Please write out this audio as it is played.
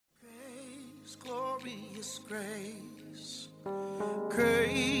Glorious grace,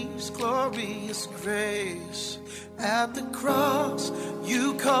 grace, glorious grace. At the cross,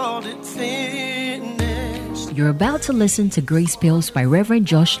 you called it finished. You're about to listen to Grace Pills by Reverend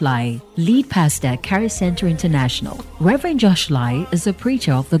Josh Lai, lead pastor at Charis Center International. Reverend Josh Lai is a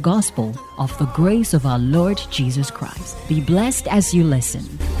preacher of the gospel of the grace of our Lord Jesus Christ. Be blessed as you listen.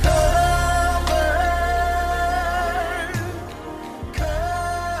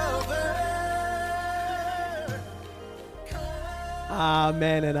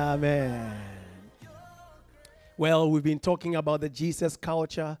 Amen and amen. Well, we've been talking about the Jesus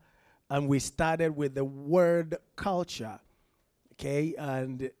culture, and we started with the word culture. Okay,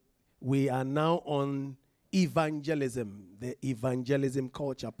 and we are now on evangelism, the evangelism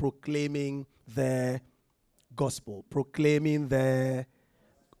culture, proclaiming the gospel, proclaiming the.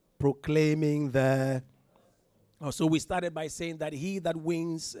 So we started by saying that he that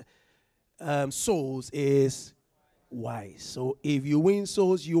wins souls is wise. So if you win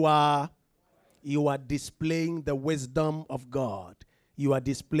souls, you are displaying the wisdom of God. You are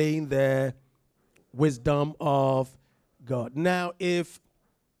displaying the wisdom of God. Now, if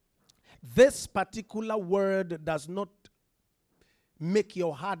this particular word does not make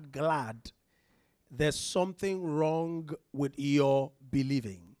your heart glad, there's something wrong with your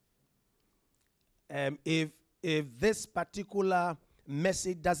believing. If this particular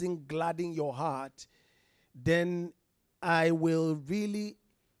message doesn't gladden your heart, then I will really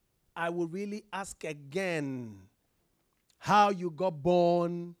ask again how you got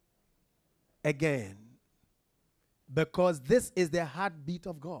born again. Because this is the heartbeat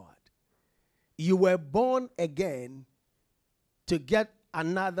of God. You were born again to get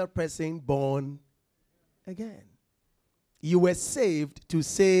another person born again. You were saved to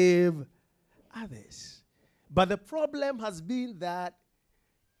save others. But the problem has been that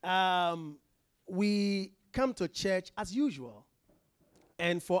we come to church as usual.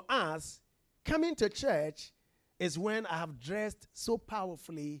 And for us, coming to church is when I have dressed so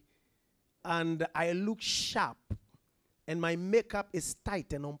powerfully and I look sharp and my makeup is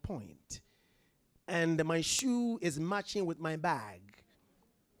tight and on point and my shoe is matching with my bag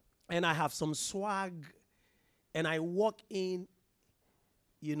and I have some swag and I walk in,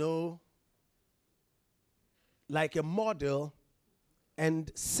 like a model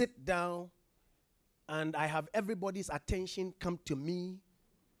and sit down. And I have everybody's attention come to me,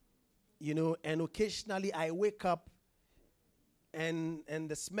 and occasionally I wake up and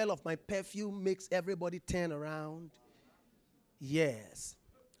the smell of my perfume makes everybody turn around. Yes.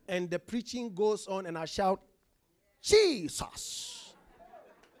 And the preaching goes on and I shout, Jesus.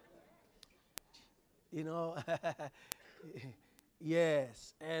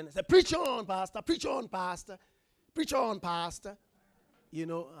 Yes. And I say, preach on, pastor, preach on, pastor, preach on, pastor.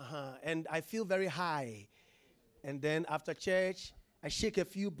 And I feel very high. And then after church, I shake a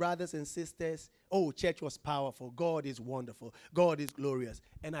few brothers and sisters. Oh, church was powerful. God is wonderful. God is glorious.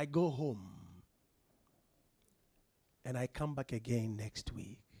 And I go home. And I come back again next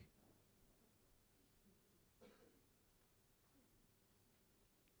week.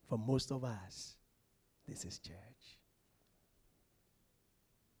 For most of us, this is church.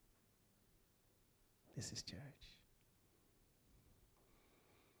 This is church.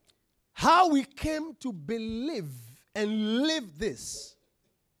 How we came to believe and live this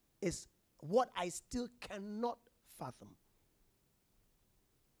is what I still cannot fathom.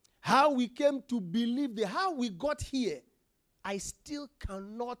 How we came to believe how we got here, I still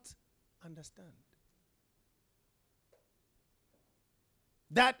cannot understand.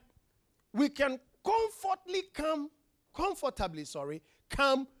 That we can comfortably come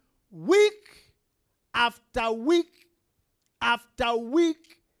week after week after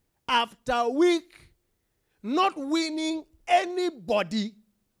week after week, not winning anybody,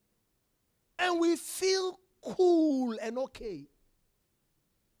 and we feel cool and okay.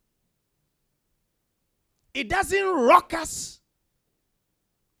 It doesn't rock us.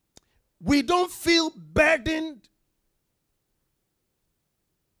 We don't feel burdened.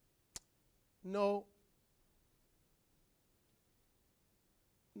 No,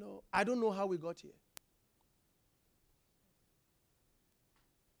 I don't know how we got here.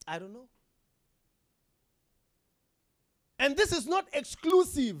 I don't know. And this is not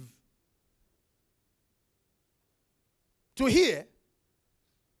exclusive to here.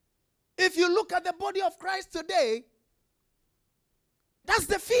 If you look at the body of Christ today, that's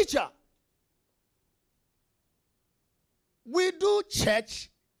the feature. We do church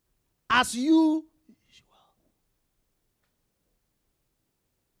as usual.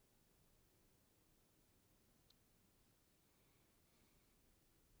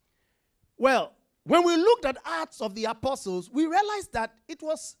 Well, when we looked at Acts of the Apostles, we realized that it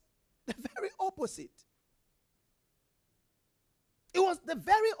was the very opposite. It was the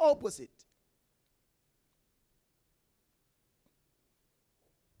very opposite.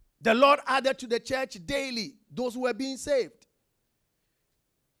 The Lord added to the church daily those who were being saved.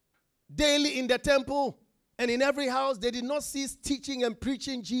 Daily in the temple and in every house, they did not cease teaching and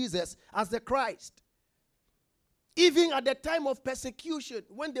preaching Jesus as the Christ. Even at the time of persecution,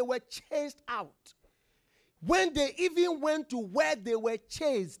 when they were chased out, when they even went to where they were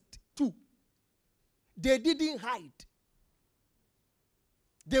chased to, they didn't hide.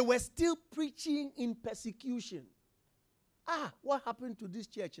 They were still preaching in persecution. What happened to this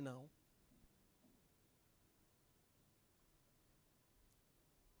church now?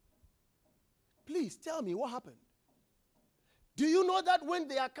 Please tell me what happened. Do you know that when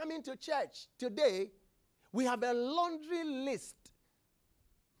they are coming to church today, we have a laundry list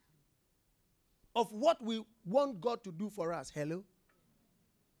of what we want God to do for us? Hello?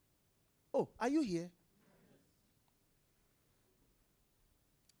 Oh, are you here?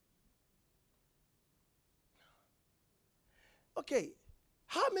 Okay.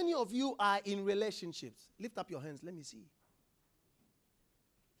 How many of you are in relationships? Lift up your hands. Let me see.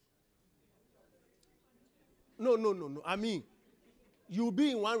 No. I mean, you'll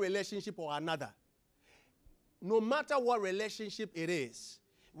be in one relationship or another. No matter what relationship it is,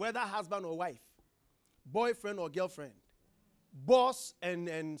 whether husband or wife, boyfriend or girlfriend, boss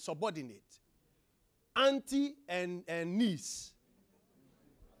and subordinate, auntie and niece,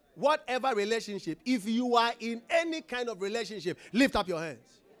 whatever relationship, if you are in any kind of relationship, lift up your hands.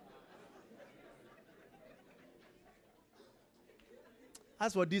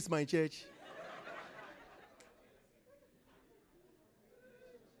 As for this, my church,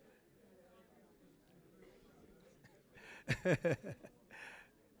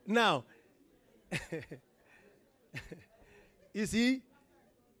 now, you see,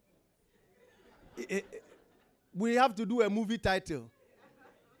 we have to do a movie title.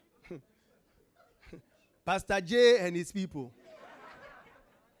 Pastor J and his people.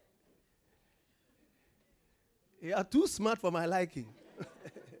 You are too smart for my liking.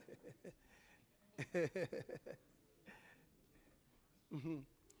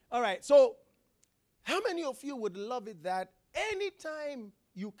 All right, so how many of you would love it that anytime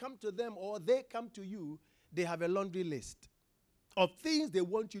you come to them or they come to you, they have a laundry list of things they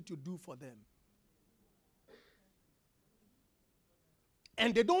want you to do for them?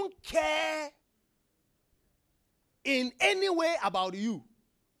 And they don't care in any way about you.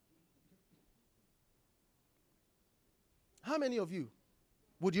 How many of you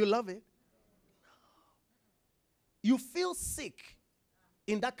would you love it? You feel sick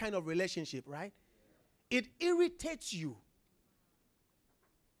in that kind of relationship, right? It irritates you.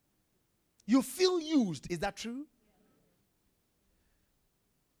 You feel used. Is that true?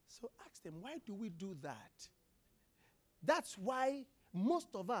 So ask them, why do we do that? That's why most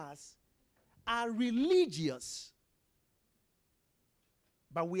of us are religious,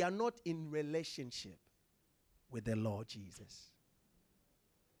 but we are not in relationship with the Lord Jesus.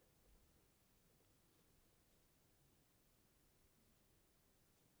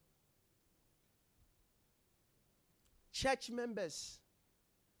 Church members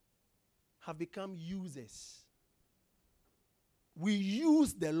have become users. We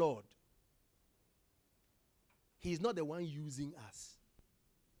use the Lord. He's not the one using us.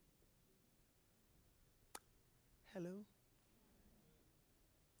 Hello?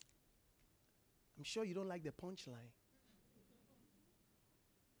 I'm sure you don't like the punchline.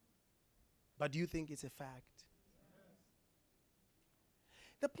 But do you think it's a fact?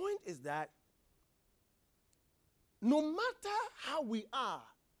 The point is that no matter how we are,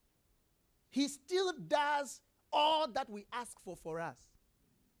 He still does all that we ask for us.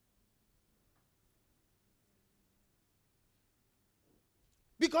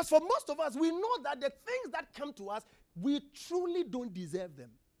 Because for most of us, we know that the things that come to us, we truly don't deserve them.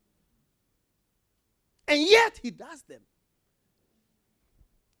 And yet, He does them.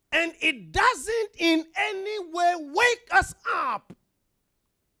 And it doesn't in any way wake us up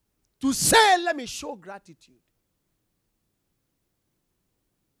to say, let me show gratitude.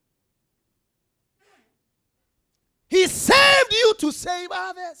 He saved you to save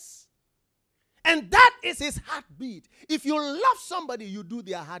others. And that is His heartbeat. If you love somebody, you do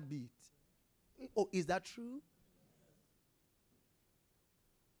their heartbeat. Oh, is that true?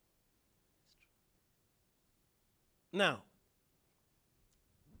 Now,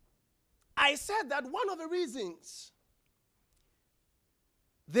 I said that one of the reasons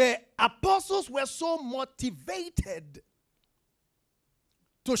the apostles were so motivated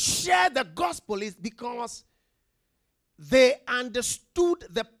to share the gospel is because they understood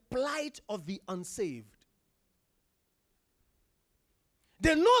the plight of the unsaved.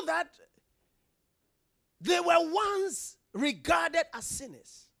 They know that they were once regarded as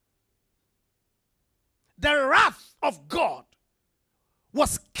sinners. The wrath of God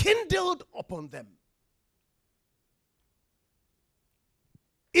was kindled upon them.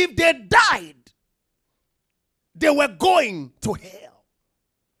 If they died, they were going to hell.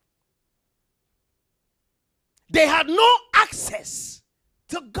 They had no access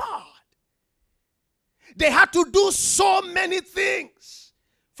to God. They had to do so many things.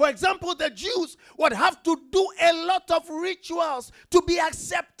 For example, the Jews would have to do a lot of rituals to be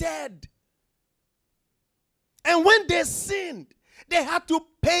accepted. And when they sinned, they had to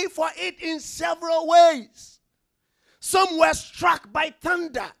pay for it in several ways. Some were struck by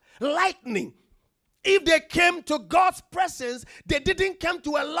thunder, lightning. If they came to God's presence, they didn't come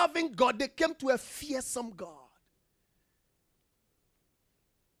to a loving God, they came to a fearsome God.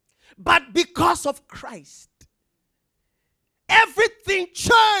 But because of Christ, everything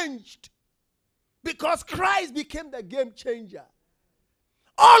changed. Because Christ became the game changer.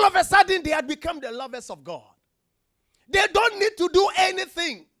 All of a sudden, they had become the lovers of God. They don't need to do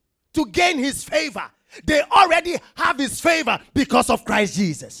anything to gain his favor. They already have his favor because of Christ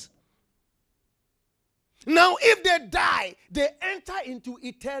Jesus. Now, if they die, they enter into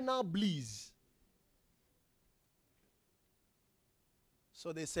eternal bliss.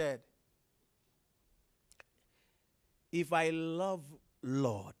 So they said, if I love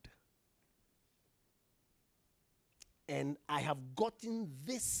Lord and I have gotten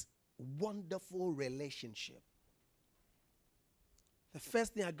this wonderful relationship, the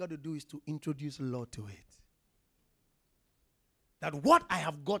first thing I got to do is to introduce Lord to it. That what I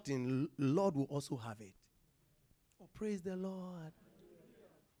have gotten, Lord will also have it. Oh, praise the Lord.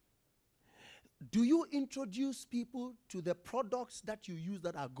 Do you introduce people to the products that you use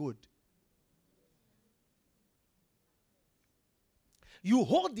that are good? You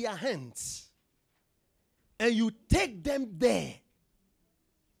hold their hands and you take them there.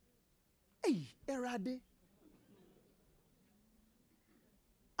 Hey, Erade.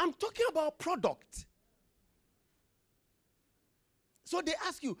 I'm talking about product. So they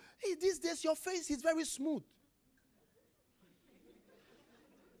ask you, hey, these days your face is very smooth.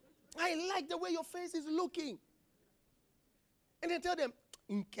 I like the way your face is looking. And then tell them,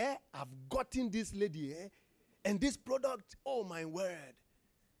 okay, I've gotten this lady, and this product, oh my word.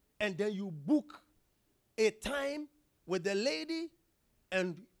 And then you book a time with the lady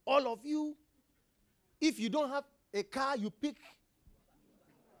and all of you. If you don't have a car, you pick.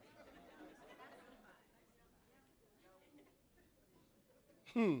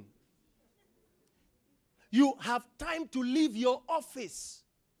 You have time to leave your office,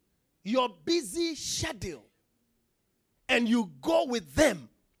 your busy schedule, and you go with them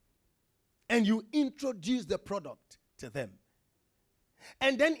and you introduce the product to them.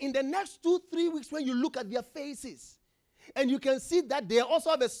 And then in the next 2-3 weeks, when you look at their faces and you can see that they also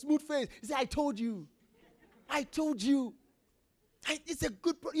have a smooth face, you say, I told you. I told you. It's a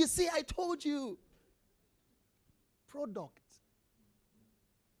good you see, I told you. Product.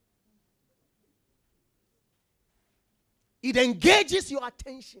 It engages your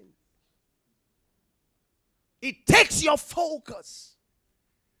attention. It takes your focus.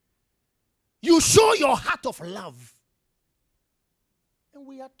 You show your heart of love. And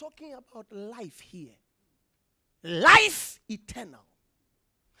we are talking about life here. Life eternal.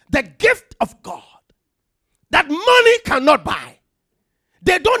 The gift of God that money cannot buy.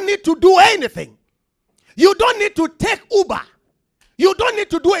 They don't need to do anything. You don't need to take Uber. You don't need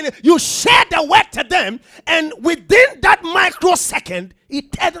to do anything. You share the word to them, and within that microsecond,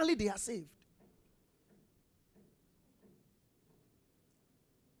 eternally they are saved.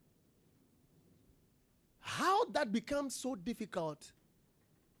 How that becomes so difficult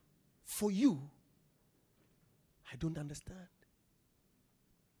for you, I don't understand.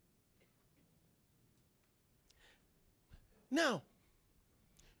 Now,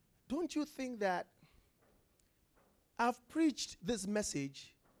 don't you think that I've preached this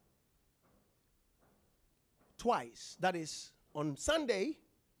message twice? That is on Sunday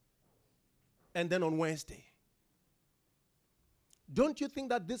and then on Wednesday. Don't you think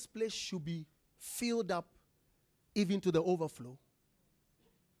that this place should be filled up even to the overflow?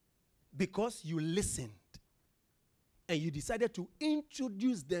 Because you listened and you decided to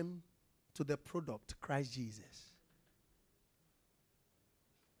introduce them to the product, Christ Jesus.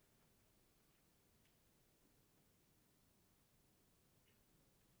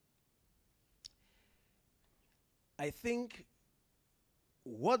 I think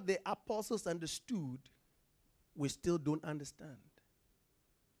what the apostles understood, we still don't understand.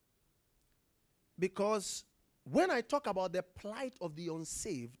 Because when I talk about the plight of the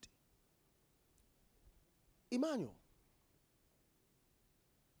unsaved, Emmanuel,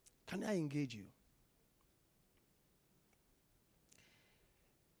 can I engage you?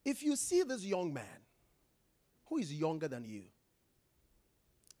 If you see this young man who is younger than you,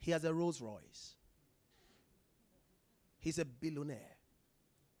 he has a Rolls Royce. He's a billionaire.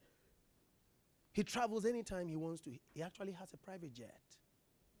 He travels anytime he wants to. He actually has a private jet.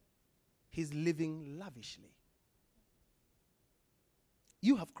 He's living lavishly.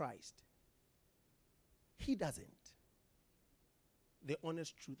 You have Christ. He doesn't. The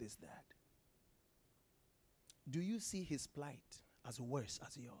honest truth is that. Do you see his plight as worse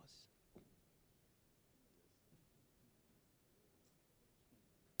as yours?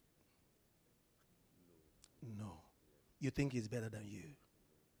 No. You think he's better than you?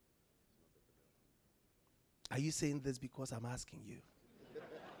 Are you saying this because I'm asking you?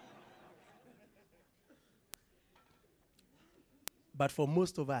 But for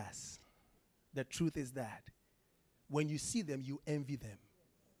most of us, the truth is that when you see them, you envy them.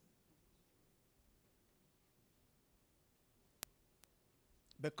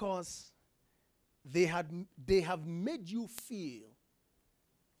 Because they have made you feel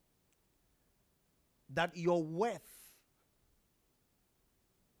that your worth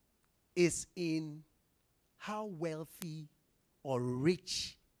is in how wealthy or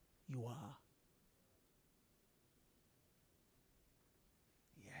rich you are.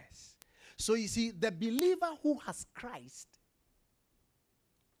 Yes. So you see, the believer who has Christ,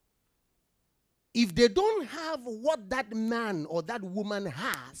 if they don't have what that man or that woman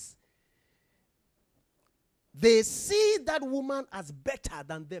has, they see that woman as better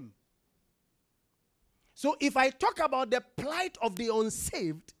than them. So if I talk about the plight of the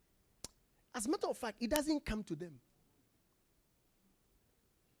unsaved, as a matter of fact, it doesn't come to them.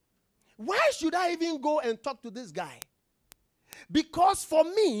 Why should I even go and talk to this guy? Because for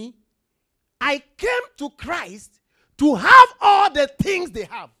me, I came to Christ to have all the things they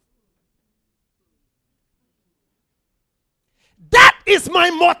have. That is my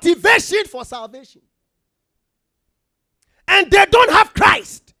motivation for salvation. And they don't have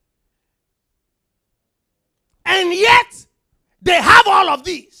Christ. And yet, they have all of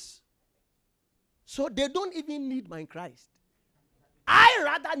these. So they don't even need my Christ. I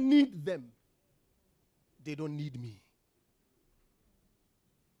rather need them. They don't need me.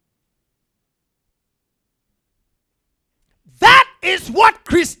 That is what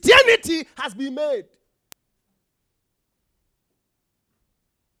Christianity has been made.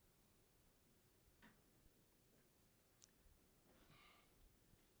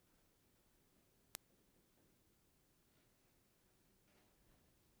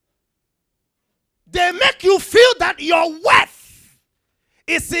 They make you feel that your worth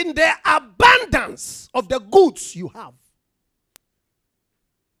is in the abundance of the goods you have.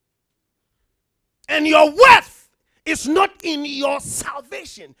 And your worth is not in your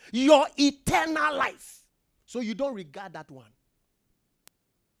salvation, your eternal life. So you don't regard that one.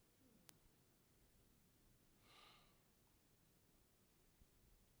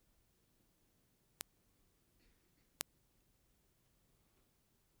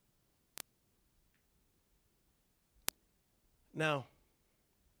 Now,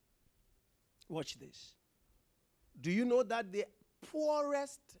 watch this. Do you know that the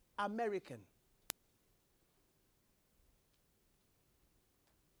poorest American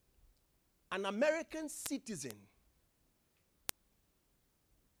an American citizen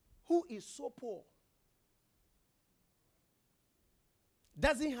who is so poor,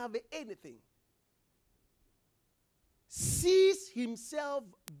 doesn't have anything, sees himself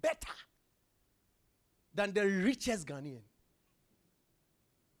better than the richest Ghanaian?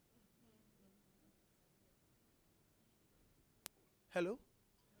 Hello?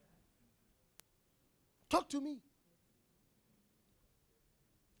 Talk to me.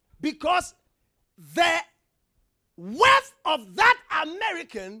 Because the worth of that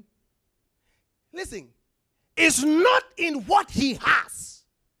American, listen, is not in what he has.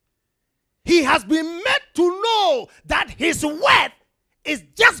 He has been made to know that his worth is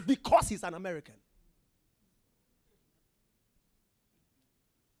just because he's an American.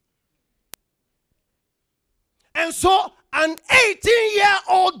 And so an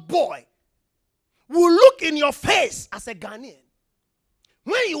 18-year-old boy will look in your face as a Ghanaian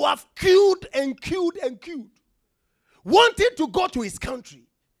when you have queued and queued and queued, wanting to go to his country.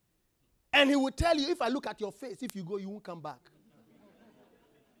 And he will tell you, if I look at your face, if you go, you won't come back.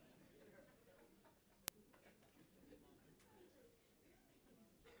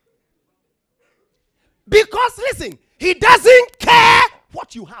 Because listen, he doesn't care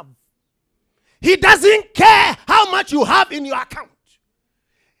what you have. He doesn't care how much you have in your account.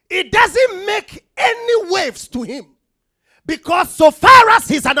 It doesn't make any waves to him. Because so far as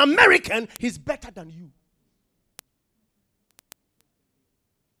he's an American, he's better than you.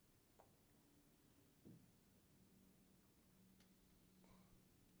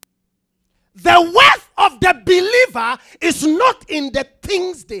 The wealth of the believer is not in the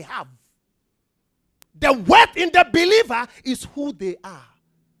things they have. The wealth in the believer is who they are.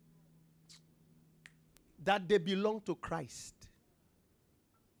 That they belong to Christ.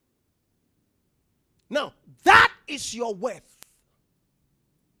 Now, that is your worth.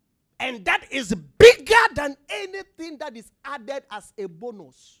 And that is bigger than anything that is added as a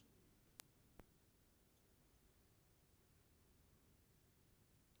bonus.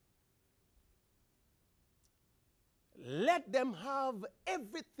 Let them have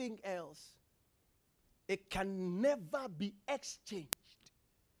everything else. It can never be exchanged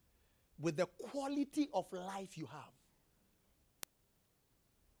with the quality of life you have.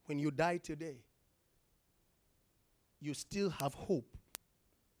 When you die today, you still have hope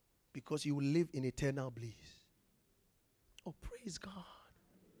because you will live in eternal bliss. Oh, praise God.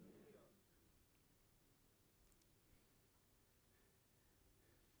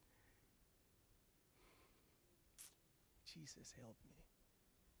 Jesus, help me.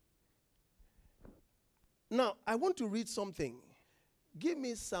 Now, I want to read something. Give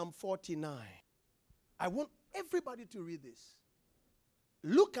me Psalm 49. I want everybody to read this.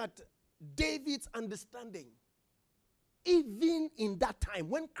 Look at David's understanding. Even in that time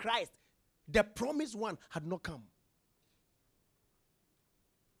when Christ, the promised one, had not come.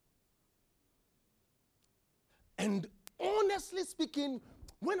 And honestly speaking,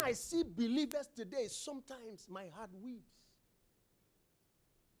 when I see believers today, sometimes my heart weeps.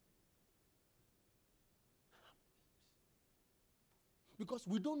 Because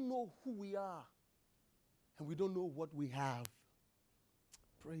we don't know who we are. And we don't know what we have.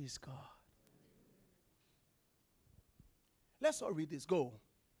 Praise God. Let's all read this. Go.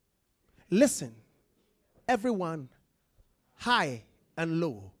 Listen, everyone, high and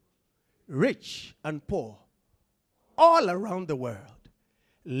low, rich and poor, all around the world,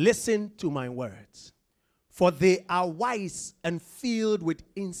 listen to my words, for they are wise and filled with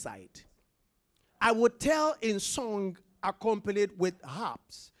insight. I will tell in song accompanied with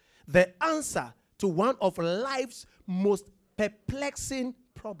harps the answer to one of life's most perplexing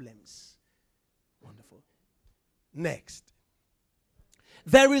problems. Wonderful. Next.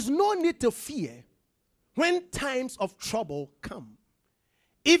 There is no need to fear when times of trouble come,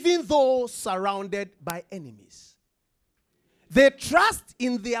 even though surrounded by enemies. They trust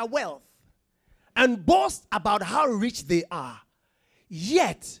in their wealth and boast about how rich they are.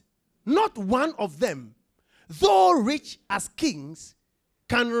 Yet, not one of them, though rich as kings,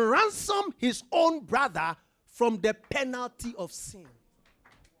 can ransom his own brother from the penalty of sin.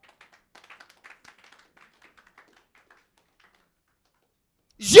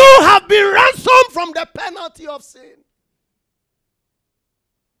 You have been ransomed from the penalty of sin.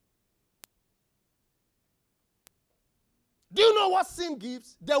 Do you know what sin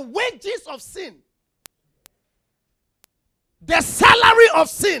gives? The wages of sin. The salary of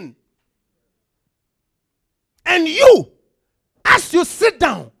sin. And you, as you sit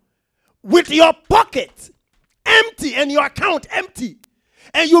down with your pocket empty and your account empty,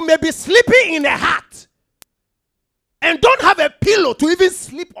 and you may be sleeping in a hut and don't have a pillow to even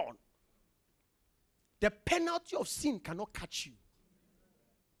sleep on, the penalty of sin cannot catch you.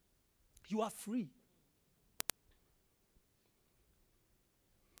 You are free.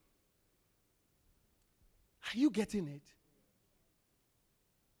 Are you getting it?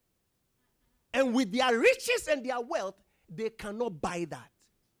 And with their riches and their wealth, they cannot buy that.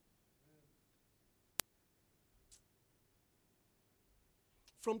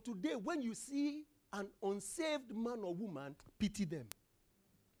 From today, when you see an unsaved man or woman, pity them.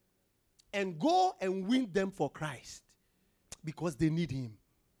 And go and win them for Christ. Because they need him.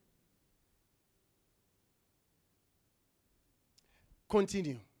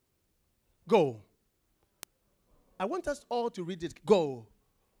 Continue. Go. I want us all to read it. Go.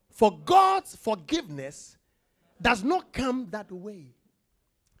 For God's forgiveness does not come that way.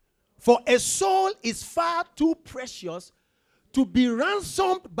 For a soul is far too precious to be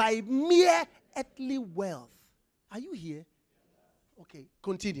ransomed by mere earthly wealth. Are you here? Okay,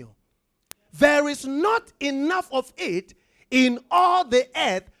 continue. There is not enough of it in all the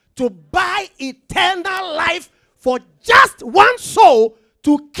earth to buy eternal life for just one soul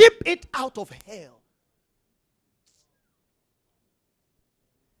to keep it out of hell.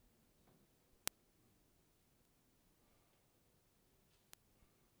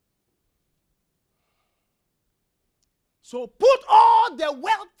 So put all the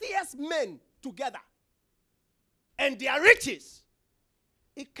wealthiest men together and their riches.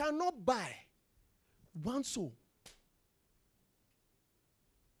 It cannot buy one soul.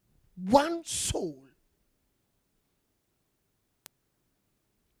 One soul.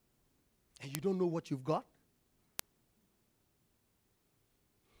 And you don't know what you've got?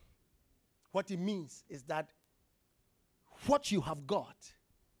 What it means is that what you have got,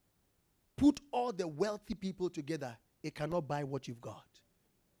 put all the wealthy people together, it cannot buy what you've got.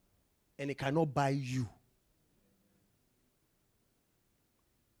 And it cannot buy you.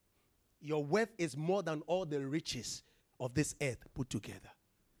 Your wealth is more than all the riches of this earth put together.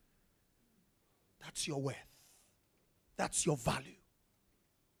 That's your worth. That's your value.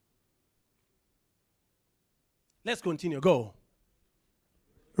 Let's continue. Go.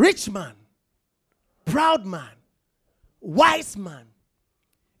 Rich man, proud man, wise man,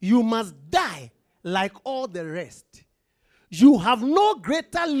 you must die like all the rest. You have no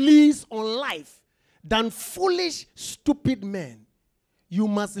greater lease on life than foolish, stupid men. You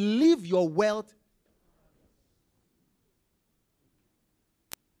must leave your wealth.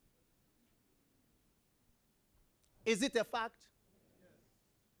 Is it a fact?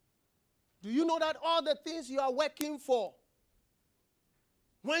 Do you know that all the things you are working for,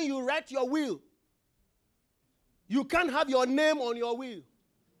 when you write your will, you can't have your name on your will?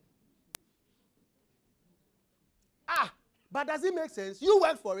 But does it make sense? You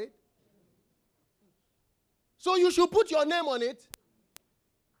work for it. So you should put your name on it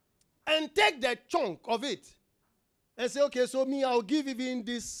and take the chunk of it and say, okay, so me, I'll give even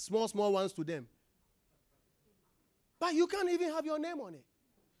these small ones to them. But you can't even have your name on it.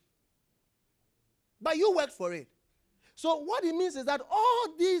 But you work for it. So what it means is that all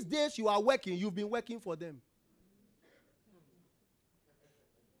these days you are working, you've been working for them.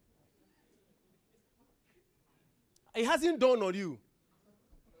 It hasn't dawned on you.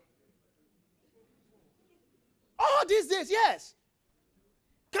 All these days, yes.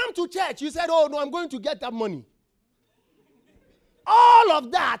 Come to church. You said, oh, no, I'm going to get that money. All of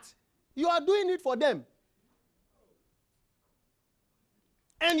that, you are doing it for them.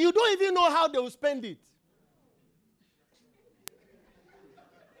 And you don't even know how they will spend it.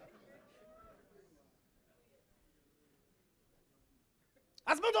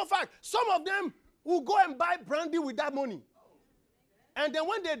 As a matter of fact, some of them will go and buy brandy with that money. And then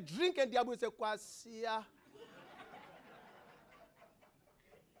when they drink and they will say, Kwasia.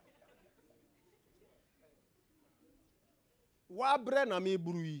 Wabre na me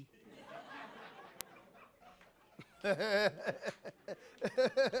brui.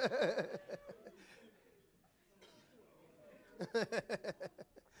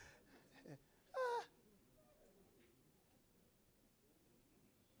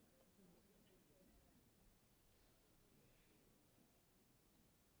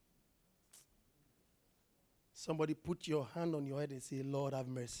 Somebody put your hand on your head and say, Lord, have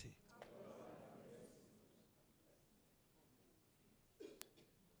mercy.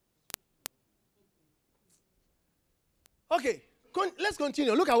 Okay, let's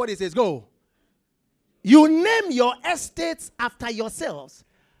continue. Look at what it says. Go. You name your estates after yourselves,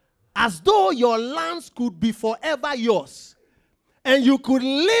 as though your lands could be forever yours, and you could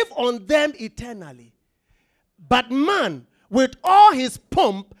live on them eternally. But man, with all his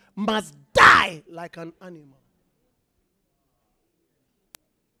pomp, must die like an animal.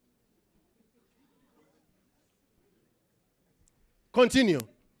 Continue.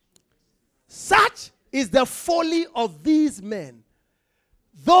 Such is the folly of these men.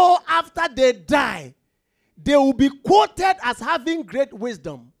 Though after they die, they will be quoted as having great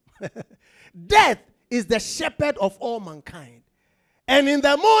wisdom. Death is the shepherd of all mankind. And in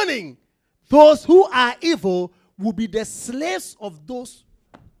the morning, those who are evil will be the slaves of those.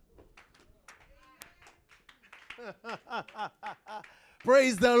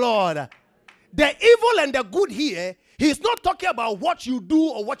 Praise the Lord. The evil and the good here, he's not talking about what you do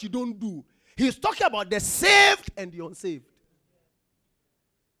or what you don't do. He's talking about the saved and the unsaved.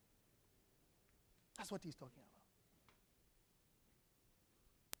 That's what he's talking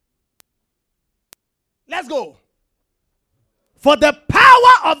about. Let's go. For the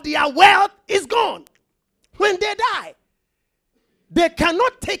power of their wealth is gone. When they die, they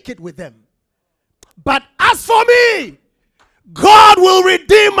cannot take it with them. But as for me, God will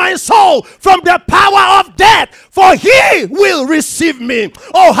redeem my soul from the power of death, for he will receive me.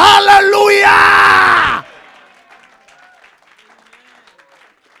 Oh, hallelujah!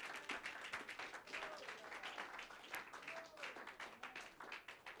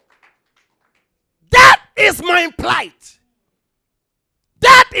 That is my plight.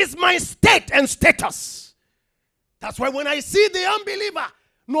 That is my state and status. That's why when I see the unbeliever,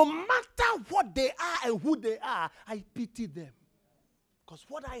 no matter what they are and who they are, I pity them. Because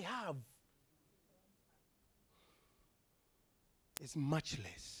what I have is much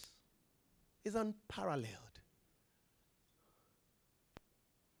less. It's unparalleled.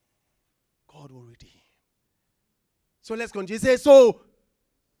 God will redeem. So let's continue. He says, so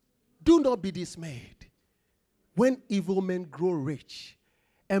do not be dismayed when evil men grow rich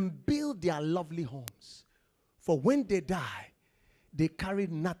and build their lovely homes. For when they die, they carry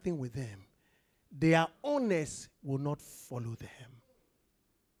nothing with them. Their owners will not follow them.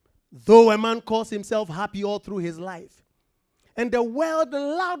 Though a man calls himself happy all through his life, and the world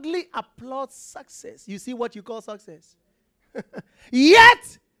loudly applauds success. You see what you call success?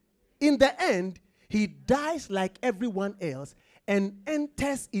 Yet, in the end, he dies like everyone else and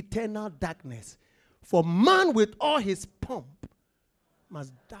enters eternal darkness. For man with all his pomp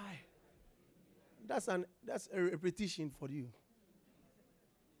must die. That's a repetition for you.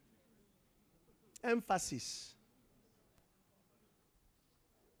 Emphasis.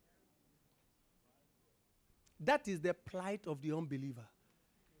 That is the plight of the unbeliever.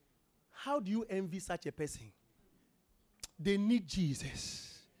 How do you envy such a person? They need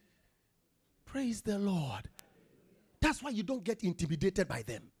Jesus. Praise the Lord. That's why you don't get intimidated by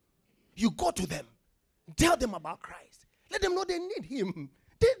them. You go to them. Tell them about Christ. Let them know they need him.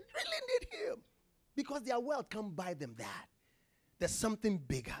 They really need him. Because their wealth can't buy them that. There's something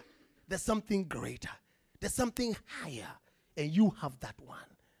bigger. There's something greater. There's something higher. And you have that one.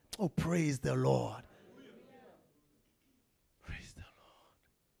 Oh, praise the Lord. Praise the Lord.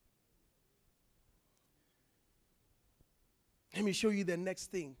 Let me show you the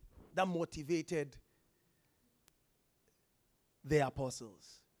next thing that motivated the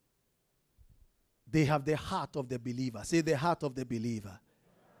apostles. They have the heart of the believer. Say the heart of the believer.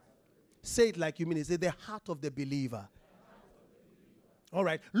 Say it like you mean it. Say the heart of the believer. All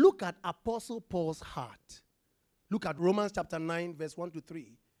right. Look at Apostle Paul's heart. Look at Romans chapter 9, verse 1 to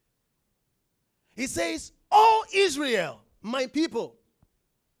 3. He says, "O Israel, my people,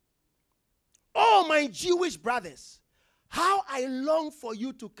 O my Jewish brothers, how I long for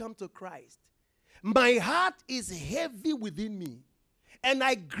you to come to Christ. My heart is heavy within me, and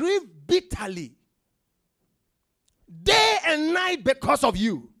I grieve bitterly day and night because of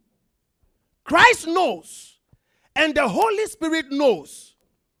you. Christ knows, and the Holy Spirit knows,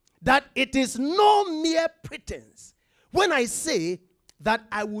 that it is no mere pretense when I say that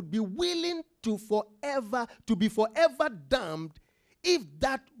I would be willing to be forever damned if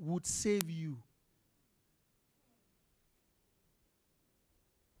that would save you."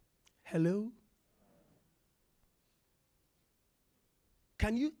 Hello?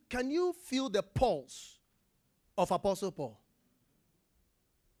 Can you feel the pulse of Apostle Paul?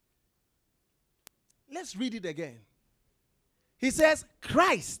 Let's read it again. He says,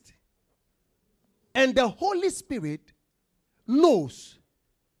 Christ and the Holy Spirit knows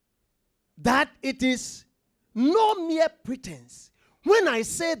that it is no mere pretense when I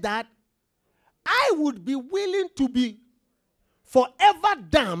say that I would be willing to be forever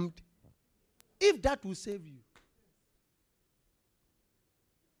damned if that will save you.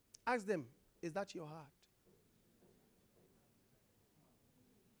 Ask them, is that your heart?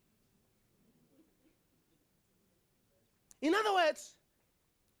 In other words,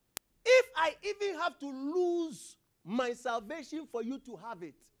 if I even have to lose my salvation for you to have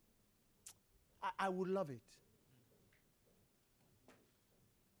it, I would love it.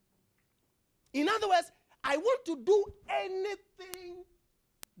 In other words, I want to do anything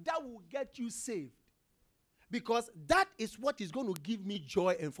that will get you saved, because that is what is going to give me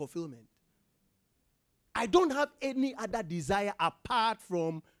joy and fulfillment. I don't have any other desire apart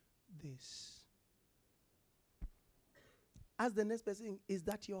from this. Ask the next person, is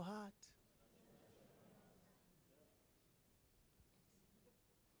that your heart?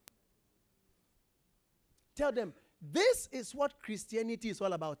 Tell them, this is what Christianity is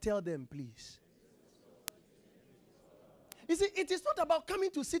all about. Tell them, please. You see, it is not about coming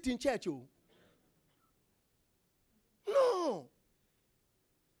to sit in church. Oh.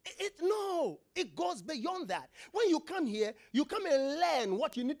 No. It goes beyond that. When you come here, you come and learn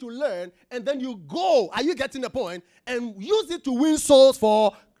what you need to learn, and then you go, are you getting the point? And use it to win souls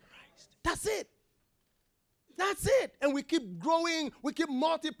for Christ. That's it. That's it. And we keep growing, we keep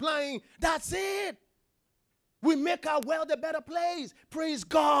multiplying. That's it. We make our world a better place. Praise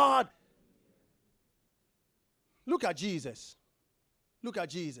God. Look at Jesus. Look at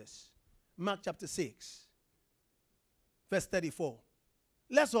Jesus. Mark chapter 6, verse 34.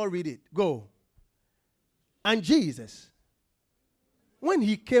 Let's all read it. Go. And Jesus, when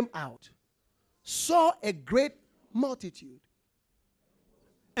he came out, saw a great multitude.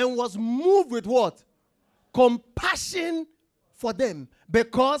 And was moved with what? Compassion for them,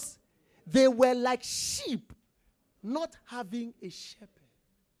 because they were like sheep not having a shepherd.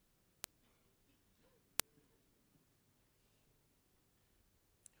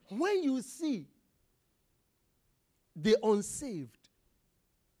 When you see the unsaved,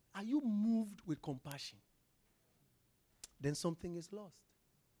 are you moved with compassion? Then something is lost.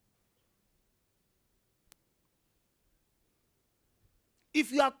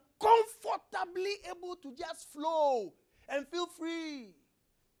 If you are comfortably able to just flow and feel free,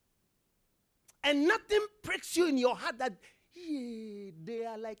 and nothing pricks you in your heart that, yeah, they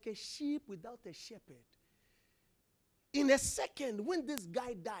are like a sheep without a shepherd. In a second, when this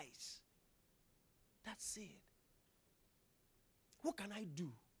guy dies, that's it. What can I do?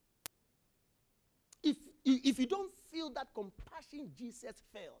 If you don't feel that compassion Jesus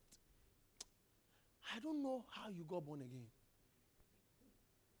felt, I don't know how you got born again.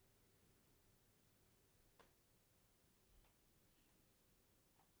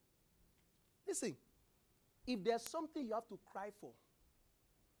 Listen, if there's something you have to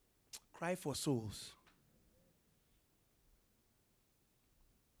cry for souls.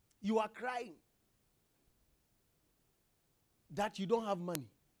 You are crying that you don't have money.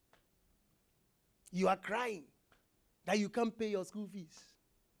 You are crying that you can't pay your school fees.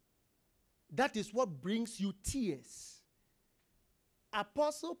 That is what brings you tears.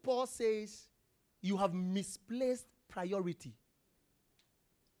 Apostle Paul says you have misplaced priority.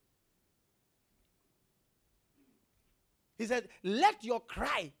 He said, let your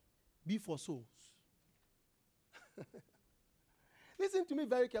cry be for souls. Listen to me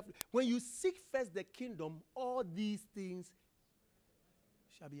very carefully. When you seek first the kingdom, all these things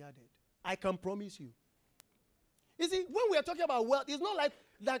shall be added. I can promise you. You see, when we are talking about wealth, it's not like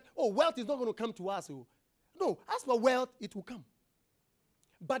that, wealth is not going to come to us. No, as for wealth, it will come.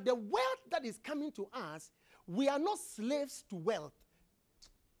 But the wealth that is coming to us, we are not slaves to wealth.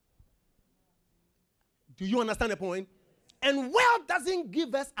 Do you understand the point? And wealth doesn't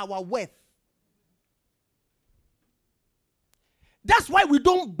give us our worth. That's why we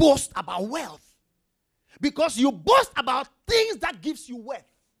don't boast about wealth. Because you boast about things that gives you worth.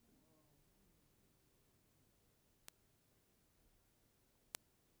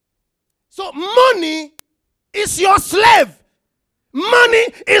 So money is your slave. Money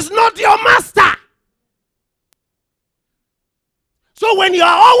is not your master. So when you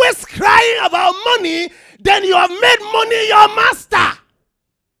are always crying about money, then you have made money your master.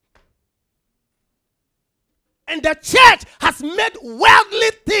 And the church has made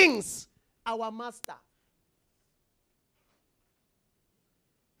worldly things our master.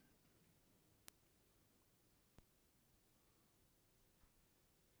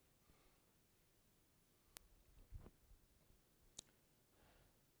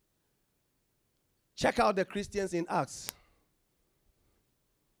 Check out the Christians in Acts.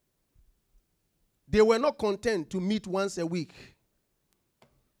 They were not content to meet once a week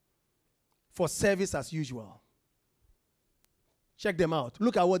for service as usual. Check them out.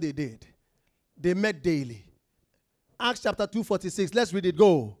 Look at what they did. They met daily. Acts chapter 2:46. Let's read it.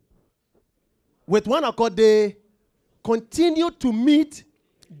 Go. With one accord, they continued to meet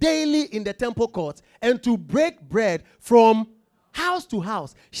daily in the temple courts and to break bread from house to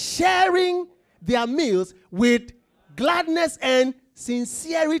house, sharing their meals with gladness and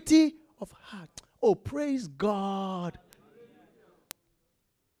sincerity of heart. Oh, praise God.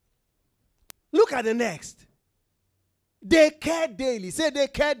 Look at the next. They cared daily. Say they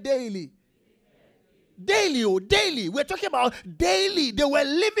cared daily. Daily, daily. We're talking about daily. They were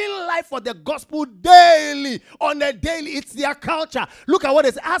living life for the gospel daily. On a daily. It's their culture. Look at what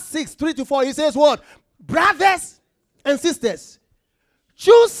it says. Acts 6:3-4. He says what? Brothers and sisters,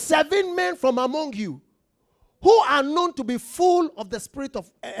 choose 7 men from among you who are known to be full of the spirit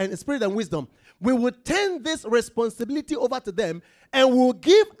and wisdom. We will turn this responsibility over to them and will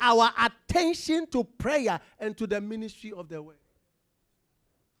give our attention to prayer and to the ministry of the word.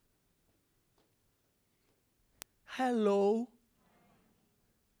 Hello.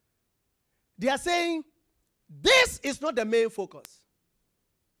 They are saying this is not the main focus.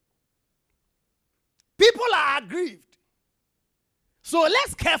 People are aggrieved. So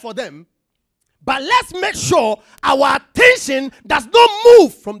let's care for them, but let's make sure our attention does not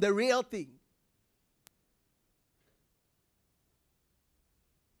move from the real thing.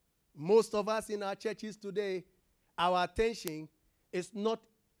 Most of us in our churches today, our attention is not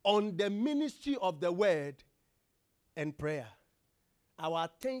on the ministry of the word and prayer. Our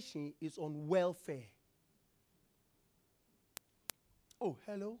attention is on welfare. Oh,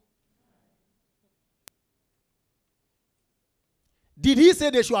 hello. Did he say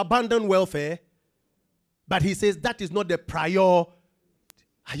they should abandon welfare? But he says that is not the prior. Are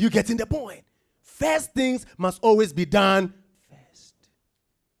you getting the point? First things must always be done first.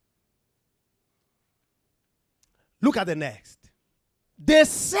 Look at the next. They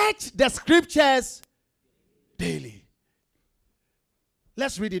search the scriptures daily.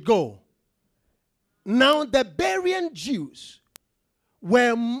 Let's read it. Go. Now the Berean Jews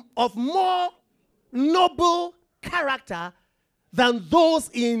were of more noble character than those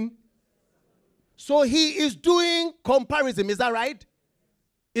in. So he is doing comparison. Is that right?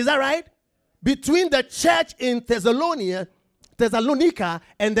 Is that right? Between the church in Thessalonica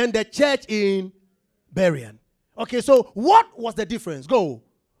and then the church in Berean. Okay, so what was the difference? Go.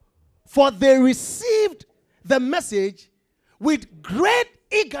 For they received the message with great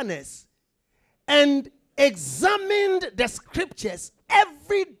eagerness and examined the scriptures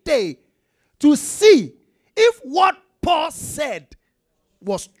every day to see if what Paul said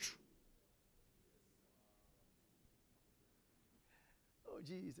was true. Oh,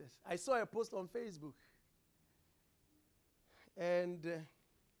 Jesus. I saw a post on Facebook. And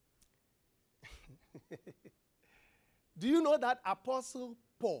do you know that Apostle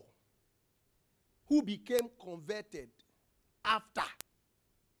Paul, who became converted after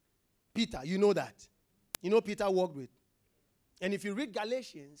Peter, you know that? You know Peter walked with. And if you read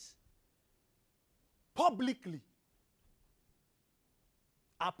Galatians, publicly,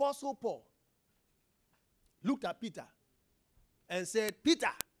 Apostle Paul looked at Peter and said, Peter,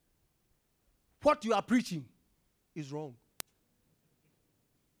 what you are preaching is wrong.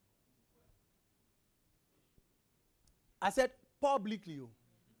 I said, publicly.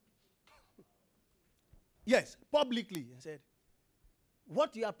 Yes, publicly. I said,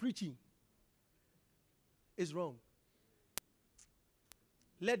 what you are preaching is wrong.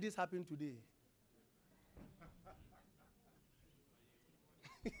 Let this happen today.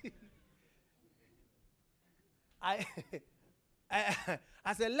 I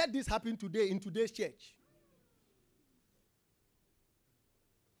said, let this happen today in today's church.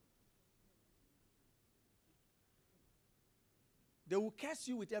 They will curse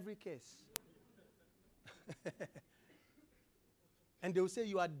you with every curse. And they will say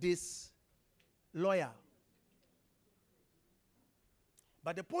you are disloyal.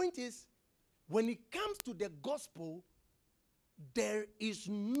 But the point is, when it comes to the gospel, there is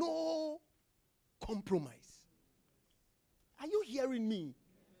no compromise. Are you hearing me?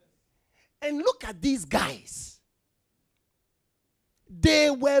 And look at these guys.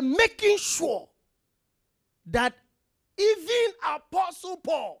 They were making sure that even Apostle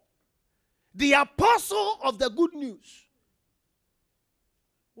Paul, the apostle of the good news,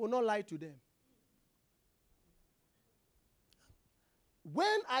 will not lie to them.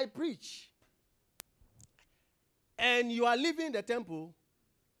 When I preach and you are leaving the temple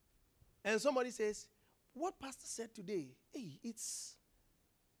and somebody says, what pastor said today, hey,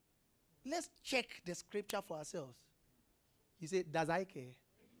 let's check the scripture for ourselves. He said, does I care?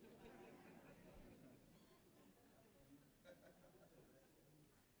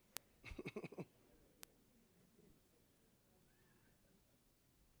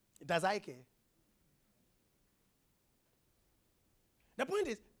 Does I care? The point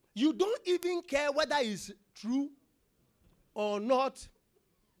is, you don't even care whether it's true or not.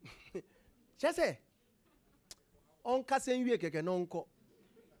 Just say, let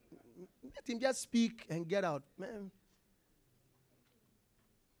him just speak and get out. Man.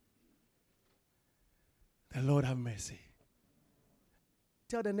 The Lord have mercy.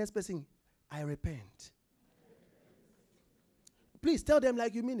 Tell the next person, I repent. Please tell them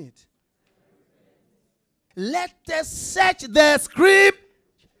like you mean it. Let us search the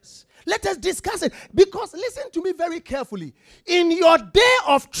scriptures. Let us discuss it. Because listen to me very carefully. In your day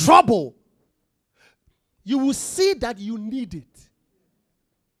of trouble, you will see that you need it.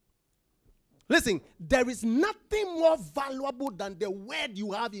 Listen, there is nothing more valuable than the word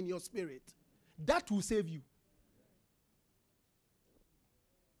you have in your spirit. That will save you.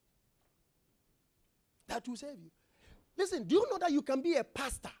 That will save you. Listen, do you know that you can be a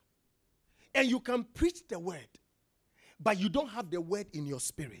pastor and you can preach the word, but you don't have the word in your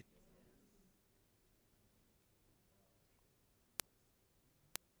spirit?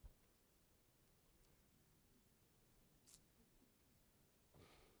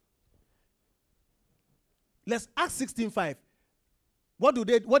 Let's Acts 16:5. What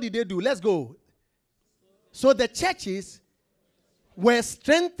did they do? Let's go. So the churches were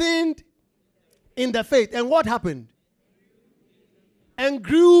strengthened in the faith. And what happened? And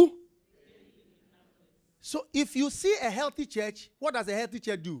grew. So if you see a healthy church, what does a healthy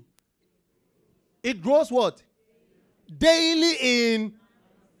church do? It grows what? daily in,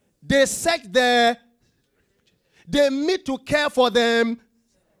 they search there, they meet to care for them.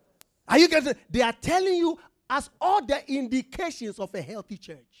 Are you getting? They are telling you as all the indications of a healthy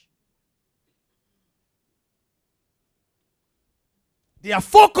church. Their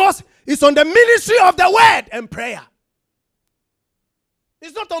focus is on the ministry of the word and prayer.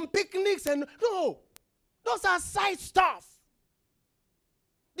 It's not on picnics and no. Those are side stuff.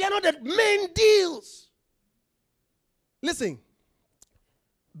 They are not the main deals. Listen.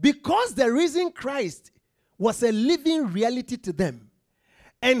 Because the risen Christ was a living reality to them,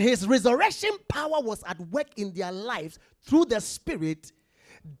 and his resurrection power was at work in their lives through the Spirit,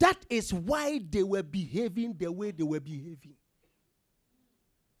 that is why they were behaving the way they were behaving.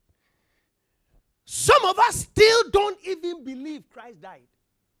 Some of us still don't even believe Christ died.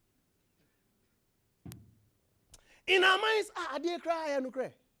 In our minds, I didn't cry, I don't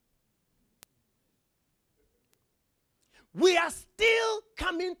cry. We are still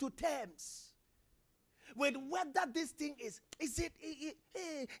coming to terms with whether this thing is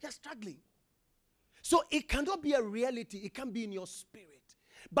you're struggling. So it cannot be a reality. It can be in your spirit.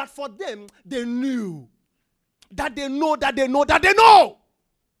 But for them, they knew that they know that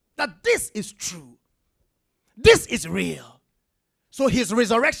this is true. This is real. So his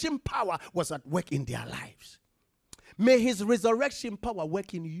resurrection power was at work in their lives. May his resurrection power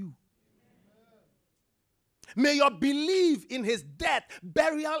work in you. May your belief in his death,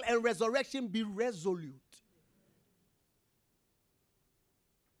 burial, and resurrection be resolute.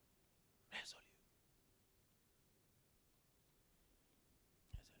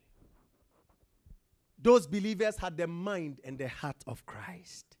 Those believers had the mind and the heart of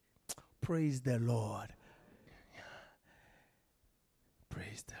Christ. Praise the Lord.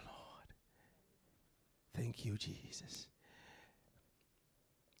 Praise the Lord. Thank you, Jesus.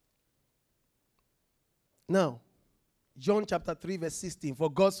 Now, John chapter 3 verse 16. For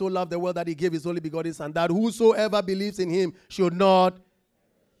God so loved the world that he gave his only begotten Son, that whosoever believes in him should not,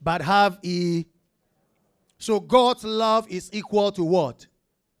 but have So God's love is equal to what?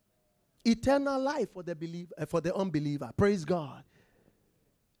 Eternal life for the believer, for the unbeliever. Praise God.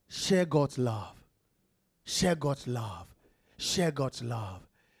 Share God's love. Share God's love. Share God's love.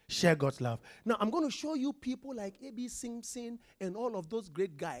 Share God's love. Now, I'm going to show you people like A.B. Simpson and all of those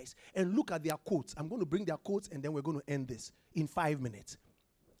great guys and look at their quotes. I'm going to bring their quotes and then we're going to end this in 5 minutes.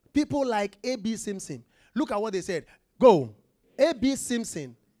 People like A.B. Simpson. Look at what they said. Go. A.B.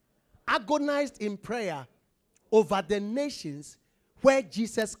 Simpson agonized in prayer over the nations where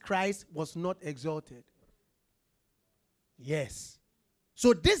Jesus Christ was not exalted. Yes.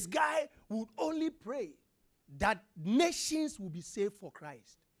 So this guy would only pray that nations will be saved for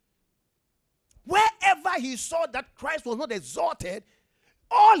Christ. Wherever he saw that Christ was not exalted,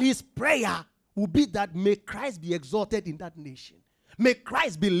 all his prayer would be that may Christ be exalted in that nation. May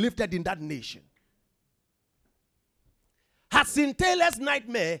Christ be lifted in that nation. Hudson Taylor's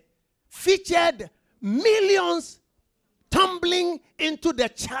nightmare featured millions tumbling into the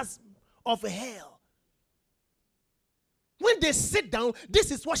chasm of hell. When they sit down,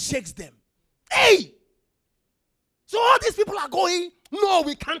 this is what shakes them. Hey! So all these people are going, no,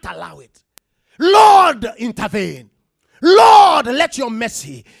 we can't allow it. Lord, intervene. Lord, let your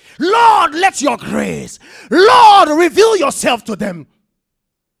mercy. Lord, let your grace. Lord, reveal yourself to them.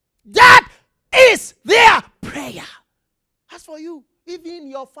 That is their prayer. As for you, even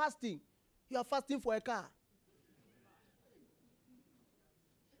you're fasting. You are fasting for a car.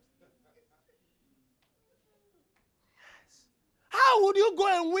 Yes. How would you go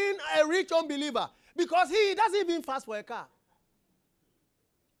and win a rich unbeliever? Because he doesn't even fast for a car.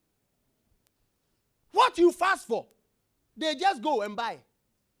 What you fast for, they just go and buy.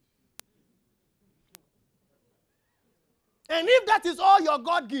 And if that is all your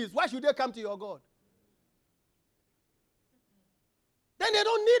God gives, why should they come to your God? Then they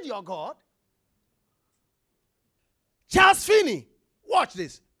don't need your God. Charles Finney, watch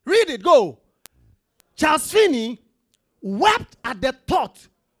this. Read it, go. Charles Finney wept at the thought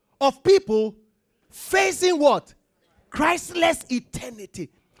of people facing what? Christless eternity.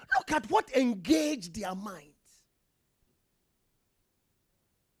 Look at what engaged their minds.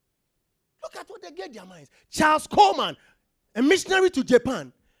 Look at what engaged their minds. Charles Coleman, a missionary to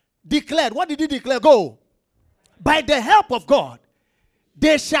Japan, declared, what did he declare? Go. By the help of God,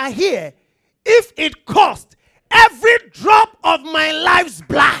 they shall hear, if it cost every drop of my life's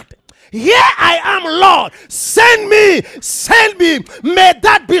blood. Here I am, Lord. Send me. Send me. May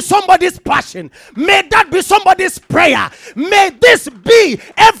that be somebody's passion. May that be somebody's prayer. May this be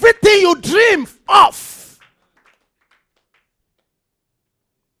everything you dream of.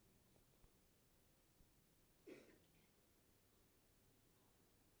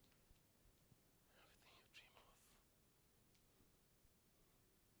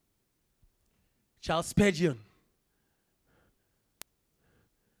 Charles Spurgeon.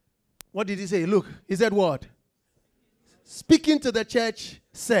 What did he say? Look, he said what? Speaking to the church,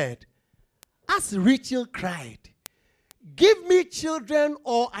 said, as Rachel cried, give me children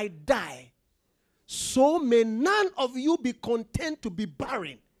or I die. So may none of you be content to be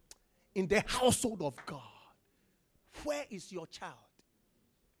barren in the household of God. Where is your child?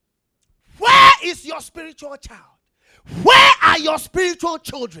 Where is your spiritual child? Where are your spiritual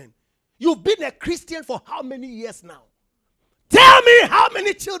children? You've been a Christian for how many years now? Tell me how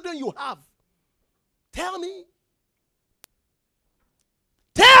many children you have. Tell me.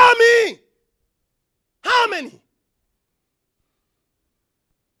 Tell me. How many?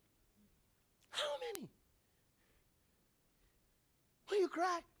 How many? When you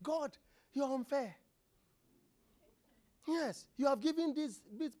cry, God, you're unfair. Yes, you have given this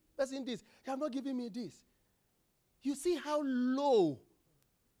person this. You have not given me this. You see how low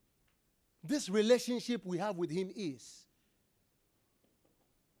this relationship we have with him is.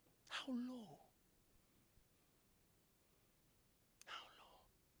 How low. How low.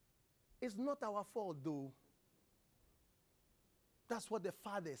 It's not our fault, though. That's what the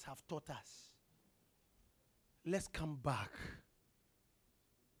fathers have taught us. Let's come back.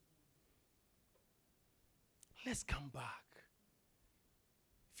 Let's come back.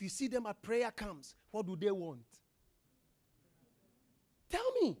 If you see them at prayer camps, what do they want?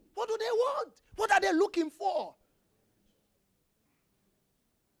 Tell me, what do they want? What are they looking for?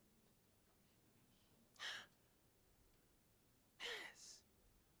 Yes.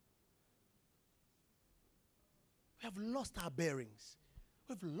 We have lost our bearings.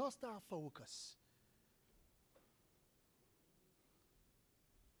 We've lost our focus.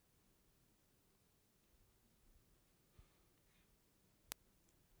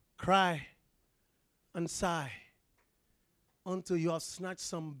 Cry and sigh until you have snatched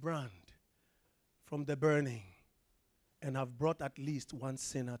some brand from the burning and have brought at least one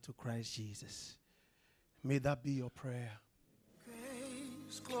sinner to Christ Jesus. May that be your prayer.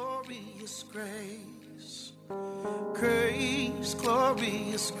 Grace, glorious grace. Grace,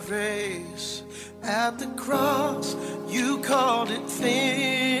 glorious grace. At the cross, you called it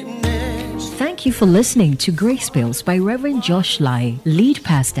finished. Thank you for listening to Grace Bills by Reverend Josh Lai, lead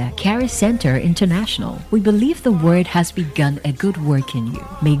pastor, Charis Center International. We believe the word has begun a good work in you.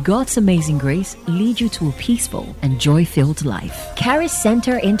 May God's amazing grace lead you to a peaceful and joy-filled life. Charis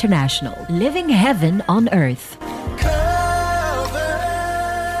Center International, living heaven on earth.